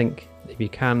mode, I think if you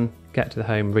can get to the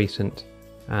home, recent,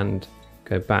 and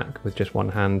go back with just one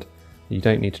hand, you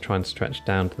don't need to try and stretch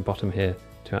down to the bottom here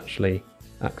to actually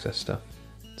access stuff.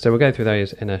 So we'll go through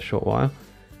those in a short while.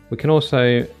 We can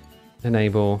also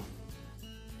enable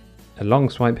a long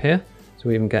swipe here, so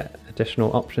we even get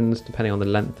additional options depending on the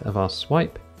length of our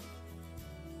swipe.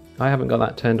 I haven't got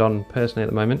that turned on personally at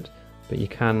the moment, but you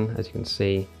can, as you can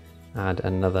see, add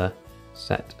another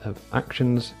set of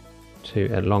actions to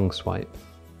a long swipe.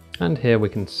 And here we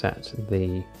can set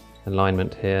the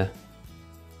alignment here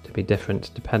to be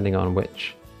different depending on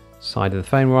which side of the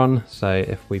phone we're on. So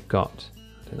if we've got,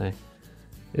 I don't know,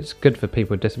 it's good for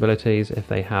people with disabilities if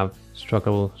they have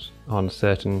struggles on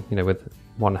certain, with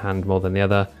one hand more than the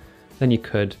other, then you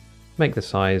could make the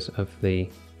size of the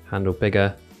handle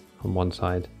bigger on one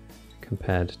side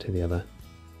compared to the other.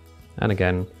 And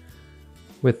again,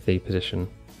 with the position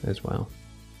as well.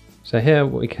 So here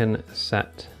we can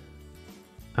set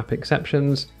app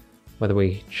exceptions, whether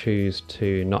we choose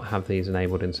to not have these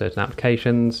enabled in certain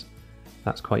applications.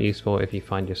 That's quite useful if you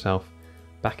find yourself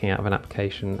backing out of an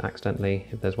application accidentally,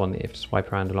 if there's one that you have to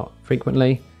swipe around a lot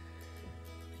frequently.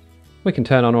 We can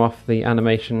turn on or off the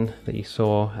animation that you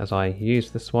saw as I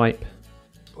used the swipe.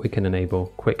 We can enable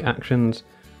quick actions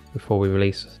before we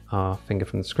release our finger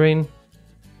from the screen.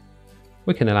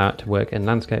 We can allow it to work in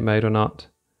landscape mode or not.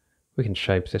 We can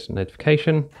show persistent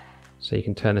notification, so you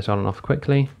can turn this on and off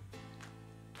quickly.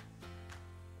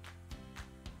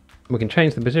 We can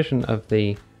change the position of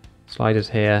the sliders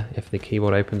here. If the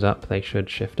keyboard opens up, they should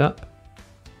shift up.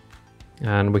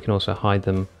 And we can also hide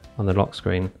them on the lock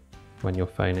screen when your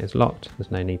phone is locked.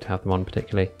 There's no need to have them on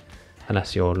particularly,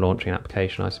 unless you're launching an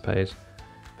application, I suppose.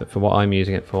 But for what I'm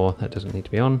using it for, that doesn't need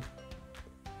to be on.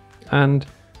 And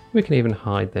we can even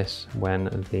hide this when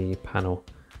the panel,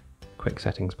 quick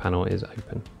settings panel, is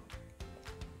open.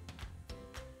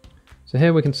 So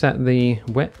here we can set the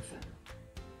width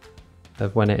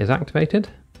of when it is activated.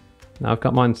 Now I've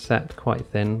got mine set quite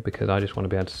thin because I just want to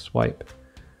be able to swipe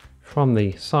from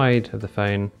the side of the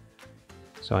phone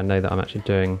so I know that I'm actually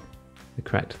doing the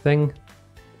correct thing.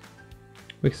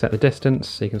 We can set the distance,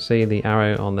 so you can see the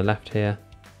arrow on the left here,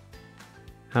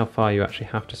 how far you actually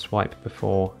have to swipe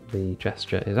before the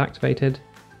gesture is activated.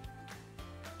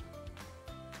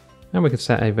 And we can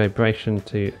set a vibration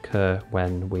to occur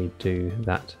when we do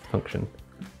that function.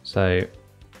 So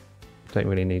don't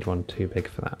really need one too big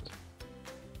for that.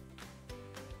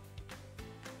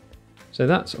 So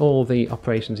that's all the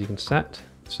operations you can set.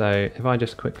 So if I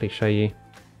just quickly show you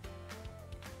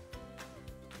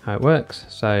how it works.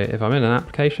 So if I'm in an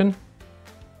application,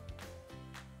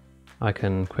 I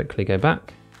can quickly go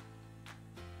back.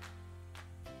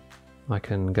 I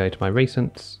can go to my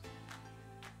recents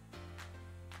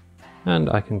and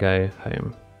I can go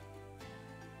home.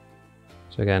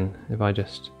 So again, if I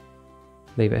just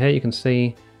leave it here, you can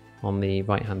see on the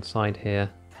right hand side here,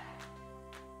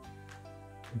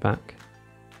 back.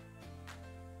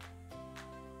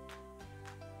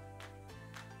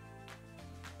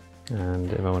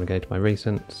 And if I want to go to my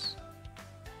recents,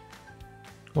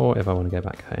 or if I want to go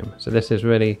back home. So this is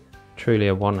really truly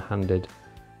a one-handed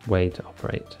way to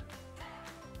operate.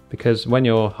 Because when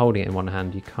you're holding it in one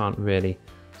hand, you can't really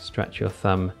stretch your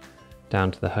thumb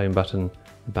down to the home button,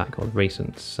 the back, or the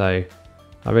recents. So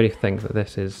I really think that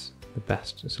this is the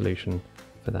best solution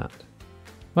for that.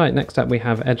 Right, next up we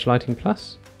have EdgeLighting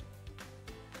Plus.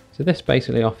 So this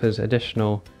basically offers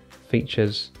additional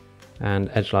features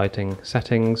and edge lighting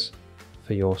settings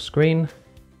for your screen.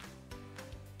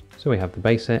 So we have the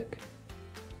basic,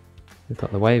 we've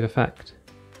got the wave effect,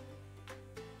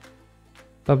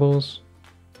 bubbles,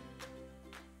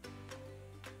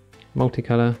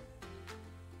 multicolor,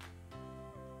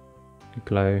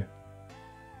 glow,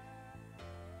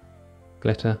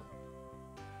 glitter,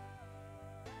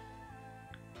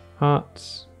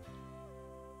 hearts,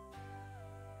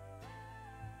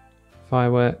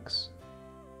 fireworks,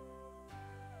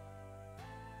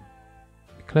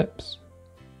 eclipse,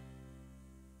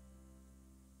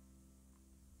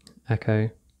 echo,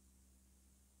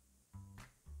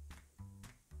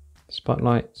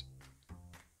 spotlight,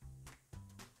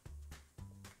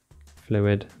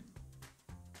 fluid,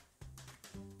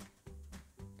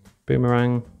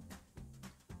 boomerang,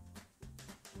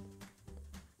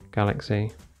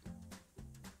 galaxy,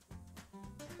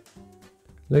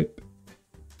 loop,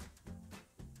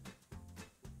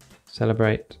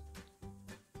 celebrate,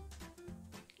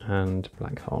 and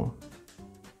black hole.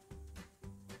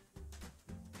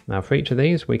 Now for each of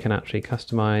these we can actually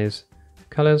customize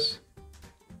colors.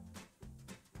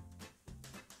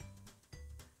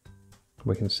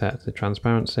 We can set the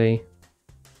transparency.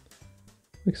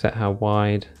 We can set how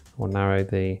wide or narrow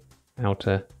the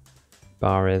outer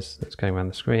bar is that's going around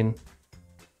the screen.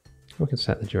 We can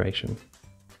set the duration.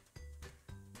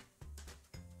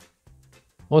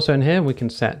 Also in here we can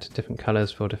set different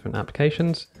colors for different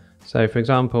applications. So for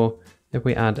example, if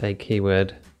we add a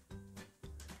keyword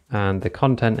and the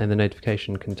content in the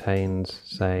notification contains,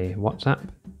 say, WhatsApp,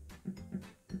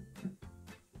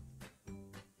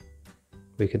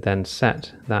 we could then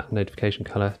set that notification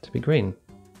color to be green.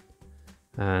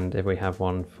 And if we have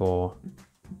one for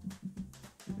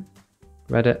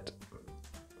Reddit,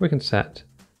 we can set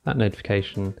that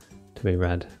notification to be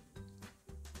red.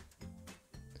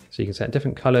 So you can set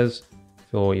different colors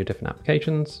for your different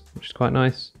applications, which is quite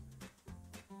nice.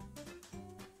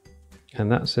 And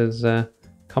that's as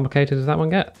complicated as that one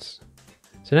gets.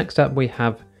 So next up we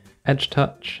have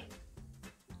EdgeTouch.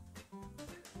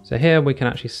 So here we can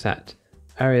actually set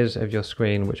areas of your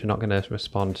screen which are not going to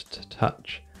respond to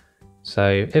touch.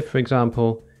 So if, for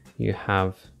example, you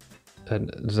have a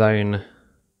zone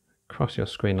across your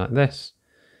screen like this,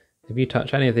 if you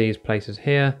touch any of these places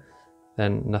here,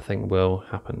 then nothing will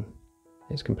happen.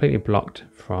 It's completely blocked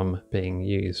from being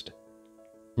used.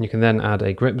 You can then add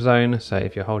a grip zone. So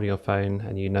if you're holding your phone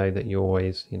and you know that you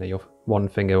always, your one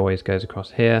finger always goes across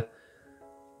here,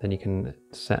 then you can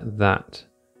set that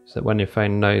so that when your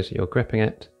phone knows that you're gripping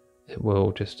it, it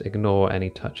will just ignore any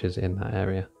touches in that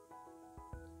area.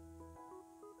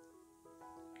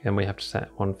 Again, we have to set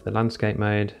one for the landscape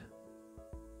mode.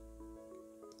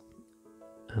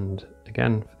 And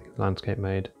again, for the landscape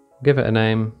mode, give it a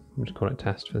name. We'll just call it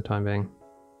test for the time being.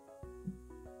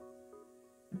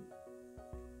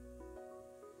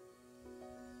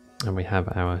 And we have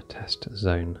our test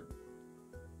zone.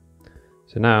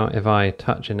 So now if I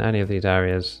touch in any of these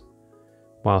areas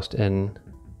whilst in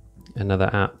another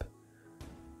app,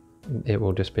 it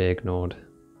will just be ignored.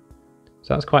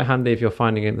 So that's quite handy if you're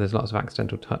finding there's lots of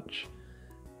accidental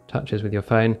touches with your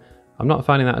phone. I'm not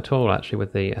finding that at all actually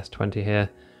with the S20 here,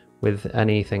 With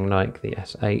anything like the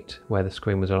S8, where the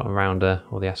screen was a lot rounder,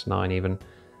 or the S9 even,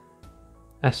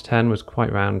 S10 was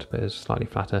quite round but is slightly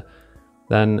flatter,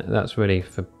 then that's really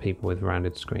for people with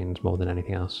rounded screens more than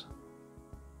anything else.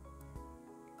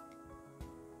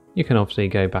 You can obviously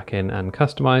go back in and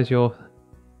customize your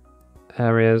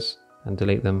areas and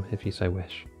delete them if you so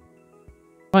wish.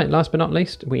 Right, last but not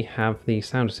least, we have the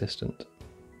SoundAssistant.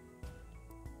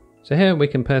 So here we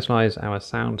can personalize our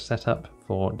sound setup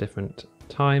for different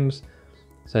times.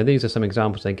 So these are some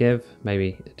examples they give,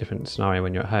 maybe a different scenario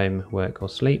when you're at home, work or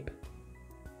sleep.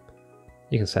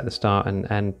 You can set the start and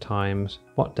end times,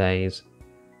 what days,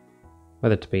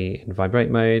 whether to be in vibrate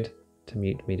mode, to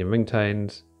mute medium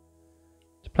ringtones,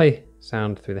 to play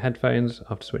sound through the headphones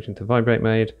after switching to vibrate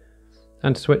mode,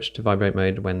 and to switch to vibrate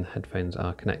mode when the headphones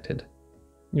are connected.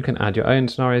 You can add your own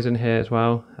scenarios in here as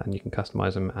well, and you can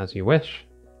customize them as you wish.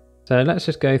 So let's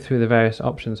just go through the various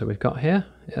options that we've got here.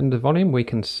 Under volume, we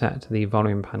can set the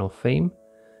volume panel theme.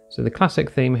 So the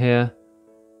classic theme here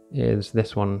is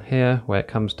this one here, where it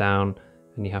comes down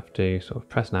and you have to sort of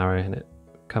press an arrow and it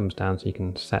comes down, so you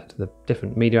can set the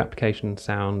different media application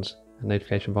sounds and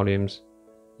notification volumes.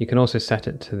 You can also set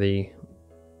it to the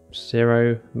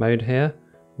 0 mode here,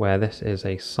 where this is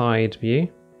a side view.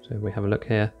 So if we have a look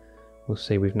here, we'll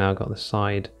see we've now got the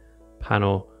side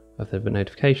panel of the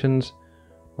notifications,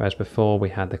 whereas before we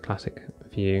had the classic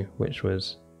view, which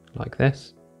was like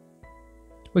this.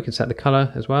 We can set the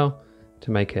color as well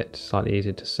to make it slightly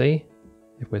easier to see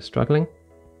if we're struggling.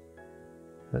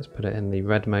 Let's put it in the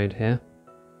red mode here.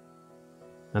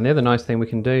 And the other nice thing we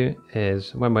can do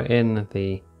is when we're in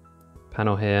the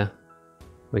panel here,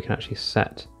 we can actually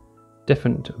set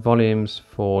different volumes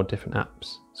for different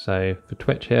apps. So for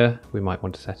Twitch here, we might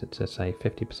want to set it to say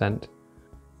 50%,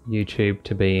 YouTube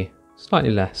to be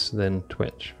slightly less than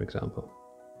Twitch, for example.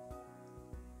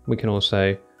 We can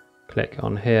also click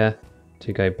on here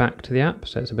to go back to the app,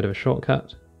 so it's a bit of a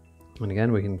shortcut. And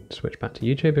again, we can switch back to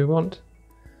YouTube if we want.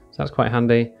 So that's quite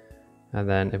handy. And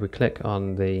then if we click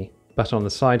on the button on the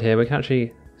side here, we can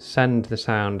actually send the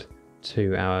sound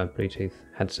to our Bluetooth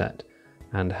headset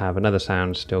and have another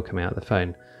sound still coming out of the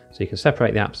phone. So you can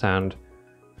separate the app sound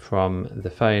from the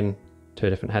phone to a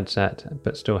different headset,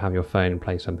 but still have your phone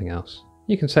play something else.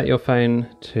 You can set your phone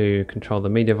to control the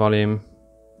media volume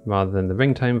rather than the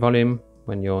ringtone volume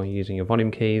when you're using your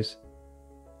volume keys.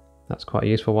 That's quite a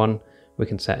useful one. We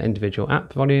can set individual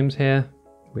app volumes here.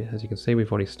 As you can see,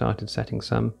 we've already started setting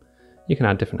some. You can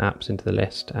add different apps into the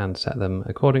list and set them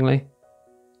accordingly.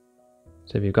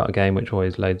 So if you've got a game which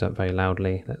always loads up very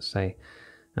loudly, let's say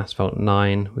Asphalt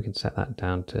 9, we can set that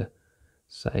down to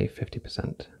say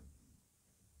 50%.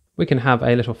 We can have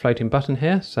a little floating button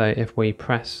here. So if we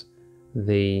press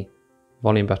the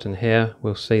volume button here,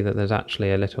 we'll see that there's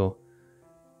actually a little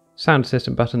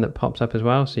SoundAssistant button that pops up as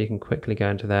well. So you can quickly go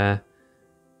into there.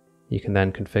 You can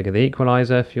then configure the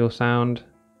equalizer for your sound.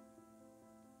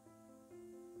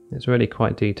 It's really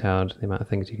quite detailed, the amount of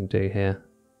things you can do here.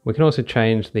 We can also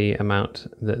change the amount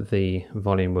that the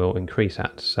volume will increase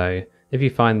at. So if you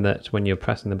find that when you're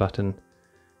pressing the button,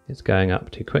 it's going up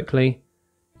too quickly,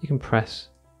 you can press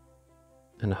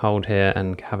and hold here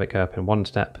and have it go up in one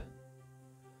step,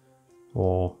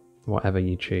 or whatever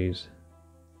you choose.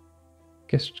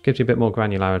 Gives you a bit more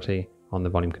granularity on the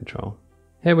volume control.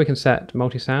 Here we can set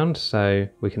multi-sound, so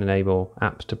we can enable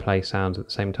apps to play sounds at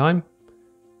the same time.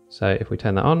 So if we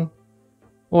turn that on,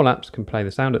 all apps can play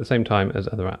the sound at the same time as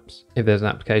other apps. If there's an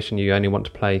application you only want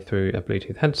to play through a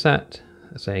Bluetooth headset,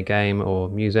 say a game or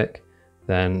music,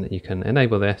 then you can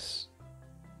enable this,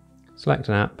 select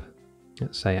an app,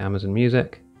 let's say Amazon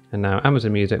Music, and now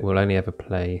Amazon Music will only ever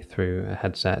play through a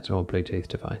headset or Bluetooth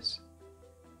device,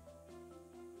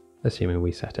 assuming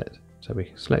we set it. So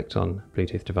we select on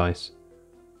Bluetooth device,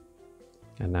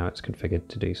 and now it's configured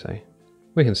to do so.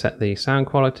 We can set the sound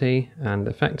quality and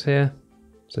effects here.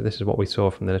 So this is what we saw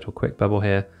from the little quick bubble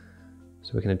here.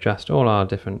 So we can adjust all our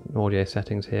different audio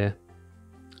settings here,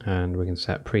 and we can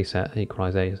set preset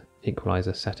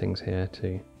equalizer settings here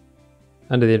too.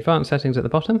 Under the advanced settings at the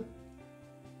bottom,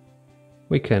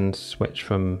 we can switch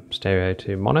from stereo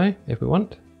to mono if we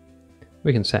want.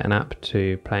 We can set an app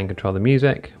to play and control the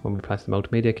music when we press the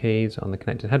multimedia keys on the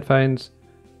connected headphones.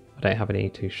 I don't have any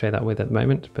to show that with at the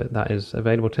moment, but that is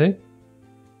available too.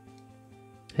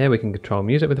 Here we can control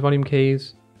music with the volume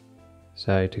keys,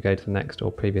 so to go to the next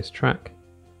or previous track.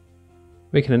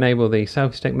 We can enable the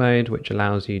selfie stick mode, which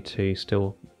allows you to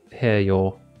still hear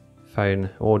your phone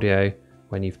audio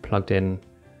when you've plugged in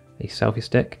a selfie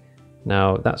stick.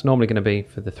 Now that's normally going to be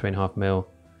for the 3.5mm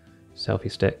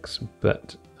selfie sticks,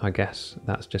 but I guess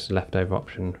that's just a leftover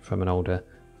option from an older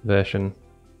version.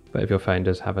 but if your phone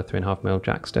does have a 3.5mm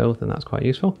jack still, then that's quite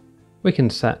useful. We can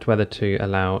set whether to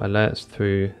allow alerts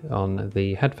through on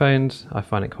the headphones. I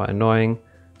find it quite annoying,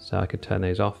 so I could turn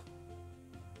those off,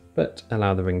 but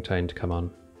allow the ringtone to come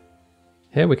on.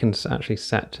 Here we can actually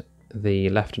set the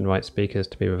left and right speakers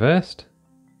to be reversed.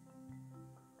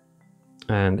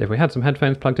 And if we had some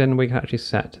headphones plugged in, we can actually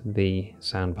set the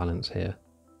sound balance here.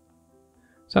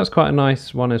 So that's quite a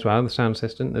nice one as well, the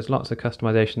SoundAssistant. There's lots of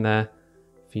customization there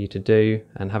for you to do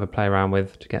and have a play around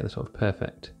with to get the sort of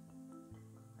perfect,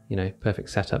 perfect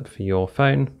setup for your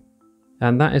phone.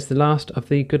 And that is the last of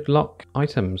the Good Lock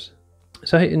items.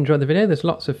 So I hope you enjoyed the video. There's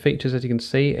lots of features, as you can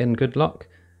see, in Good Lock.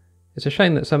 It's a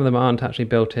shame that some of them aren't actually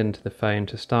built into the phone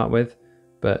to start with,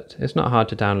 but it's not hard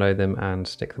to download them and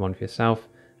stick them on for yourself.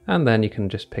 And then you can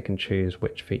just pick and choose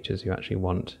which features you actually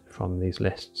want from these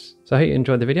lists. So I hope you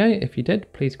enjoyed the video. If you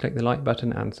did, please click the like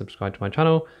button and subscribe to my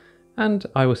channel, and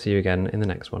I will see you again in the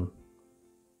next one.